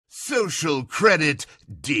Social credit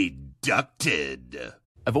deducted.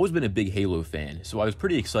 I've always been a big Halo fan, so I was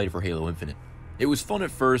pretty excited for Halo Infinite. It was fun at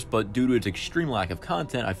first, but due to its extreme lack of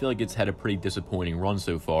content, I feel like it's had a pretty disappointing run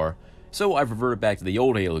so far, so I've reverted back to the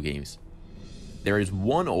old Halo games. There is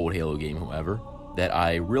one old Halo game, however, that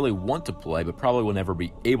I really want to play but probably will never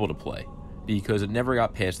be able to play, because it never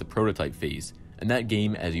got past the prototype phase, and that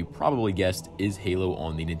game, as you probably guessed, is Halo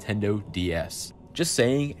on the Nintendo DS. Just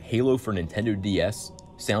saying Halo for Nintendo DS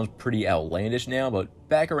sounds pretty outlandish now, but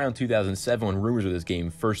back around 2007 when rumors of this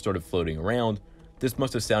game first started floating around, this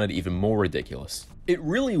must have sounded even more ridiculous. It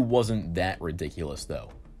really wasn't that ridiculous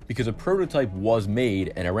though, because a prototype was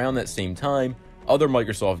made, and around that same time, other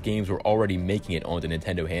Microsoft games were already making it onto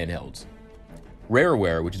Nintendo handhelds.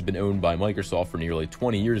 Rareware, which has been owned by Microsoft for nearly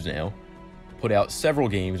 20 years now, put out several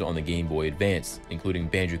games on the Game Boy Advance, including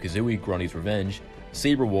Banjo-Kazooie, Grunty's Revenge,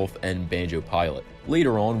 Saber Wolf, and Banjo Pilot.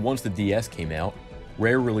 Later on, once the DS came out,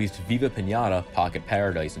 Rare released Viva Piñata Pocket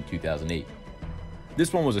Paradise in 2008.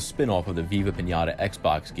 This one was a spin-off of the Viva Piñata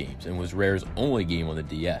Xbox games and was Rare's only game on the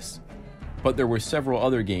DS. But there were several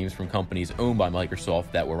other games from companies owned by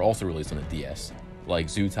Microsoft that were also released on the DS, like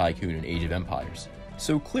Zoo Tycoon and Age of Empires.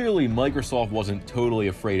 So clearly Microsoft wasn't totally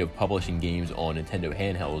afraid of publishing games on Nintendo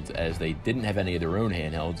handhelds, as they didn't have any of their own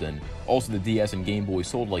handhelds, and also the DS and Game Boy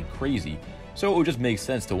sold like crazy, so it would just make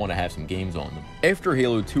sense to want to have some games on them. After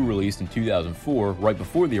Halo 2 released in 2004, right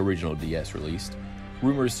before the original DS released,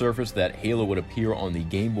 rumors surfaced that Halo would appear on the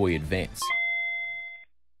Game Boy Advance.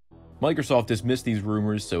 Microsoft dismissed these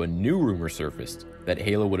rumors, so a new rumor surfaced that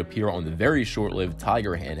Halo would appear on the very short-lived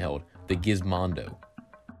Tiger handheld, the Gizmondo.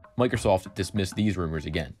 Microsoft dismissed these rumors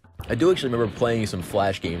again. I do actually remember playing some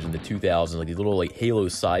Flash games in the 2000s, like these little Halo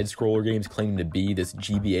side-scroller games claiming to be this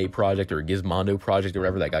GBA project or Gizmondo project or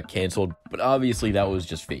whatever that got cancelled, but obviously that was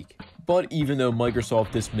just fake. But even though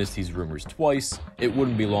Microsoft dismissed these rumors twice, it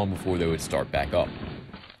wouldn't be long before they would start back up.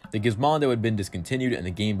 The Gizmondo had been discontinued and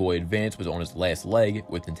the Game Boy Advance was on its last leg,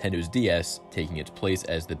 with Nintendo's DS taking its place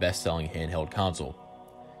as the best-selling handheld console.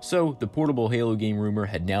 So, the portable Halo game rumor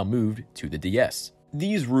had now moved to the DS.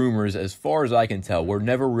 These rumors, as far as I can tell, were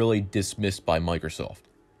never really dismissed by Microsoft.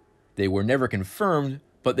 They were never confirmed,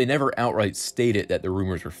 but they never outright stated that the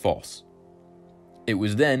rumors were false. It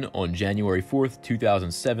was then, on January 4th,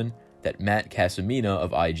 2007, that Matt Casamassina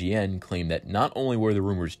of IGN claimed that not only were the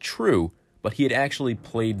rumors true, but he had actually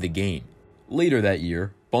played the game. Later that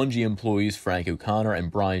year, Bungie employees Frank O'Connor and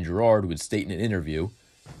Brian Gerard would state in an interview,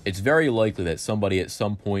 "It's very likely that somebody at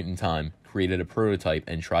some point in time created a prototype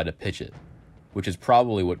and tried to pitch it," which is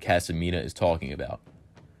probably what Casamassina is talking about.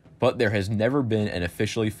 But there has never been an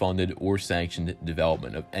officially funded or sanctioned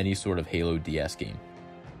development of any sort of Halo DS game.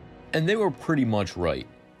 And they were pretty much right.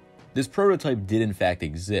 This prototype did in fact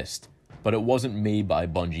exist, but it wasn't made by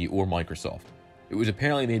Bungie or Microsoft. It was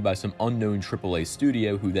apparently made by some unknown AAA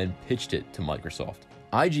studio who then pitched it to Microsoft.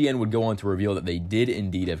 IGN would go on to reveal that they did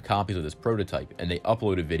indeed have copies of this prototype, and they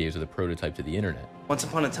uploaded videos of the prototype to the internet. Once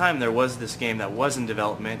upon a time, there was this game that was in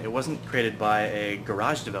development. It wasn't created by a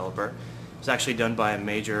garage developer. It was actually done by a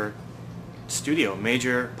major studio,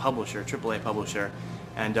 major publisher, AAA publisher.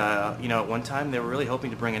 And, at one time, they were really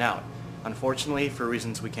hoping to bring it out. Unfortunately, for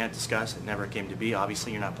reasons we can't discuss, it never came to be.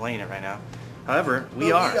 Obviously, you're not playing it right now. However,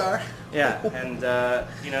 we are. Yeah, and,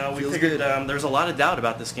 we figured there was a lot of doubt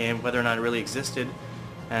about this game, whether or not it really existed.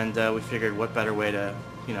 And we figured what better way to,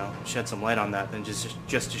 shed some light on that than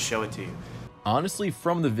just to show it to you. Honestly,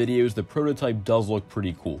 from the videos, the prototype does look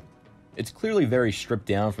pretty cool. It's clearly very stripped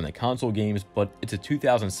down from the console games, but it's a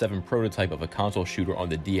 2007 prototype of a console shooter on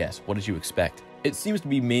the DS. What did you expect? It seems to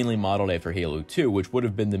be mainly modeled after Halo 2, which would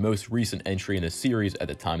have been the most recent entry in the series at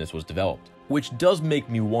the time this was developed. Which does make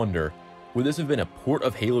me wonder, would this have been a port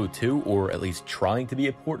of Halo 2, or at least trying to be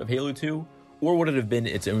a port of Halo 2? Or would it have been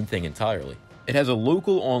its own thing entirely? It has a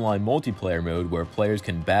local online multiplayer mode where players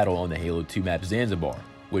can battle on the Halo 2 map Zanzibar,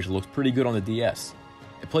 which looks pretty good on the DS.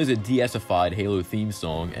 It plays a DS-ified Halo theme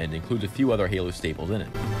song and includes a few other Halo staples in it.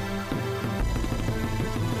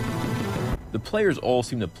 The players all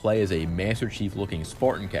seem to play as a Master Chief looking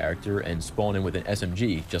Spartan character and spawn in with an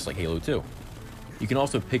SMG, just like Halo 2. You can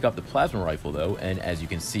also pick up the plasma rifle though, and as you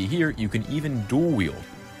can see here, you can even dual wield.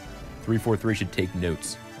 343 should take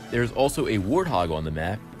notes. There's also a Warthog on the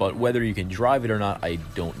map, but whether you can drive it or not, I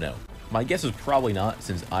don't know. My guess is probably not,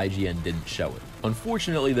 since IGN didn't show it.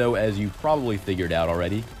 Unfortunately though, as you probably figured out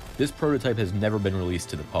already, this prototype has never been released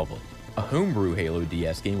to the public. A homebrew Halo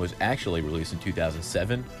DS game was actually released in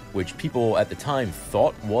 2007, which people at the time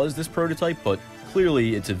thought was this prototype, but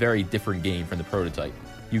clearly it's a very different game from the prototype.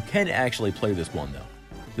 You can actually play this one though.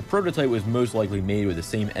 The prototype was most likely made with the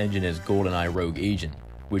same engine as Goldeneye Rogue Agent,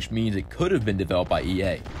 which means it could have been developed by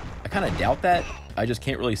EA, a kind of doubt that. I just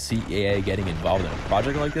can't really see EA getting involved in a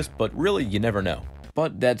project like this, but really, you never know.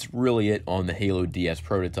 But that's really it on the Halo DS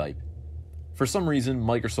prototype. For some reason,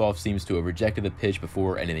 Microsoft seems to have rejected the pitch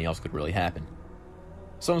before anything else could really happen.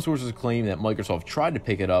 Some sources claim that Microsoft tried to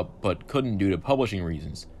pick it up, but couldn't due to publishing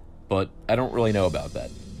reasons, but I don't really know about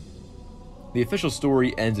that. The official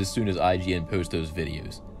story ends as soon as IGN posts those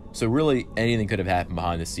videos, so really anything could have happened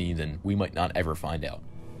behind the scenes and we might not ever find out.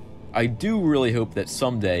 I do really hope that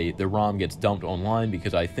someday the ROM gets dumped online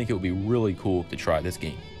because I think it would be really cool to try this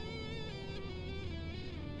game.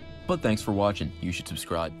 But thanks for watching, you should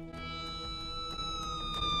subscribe.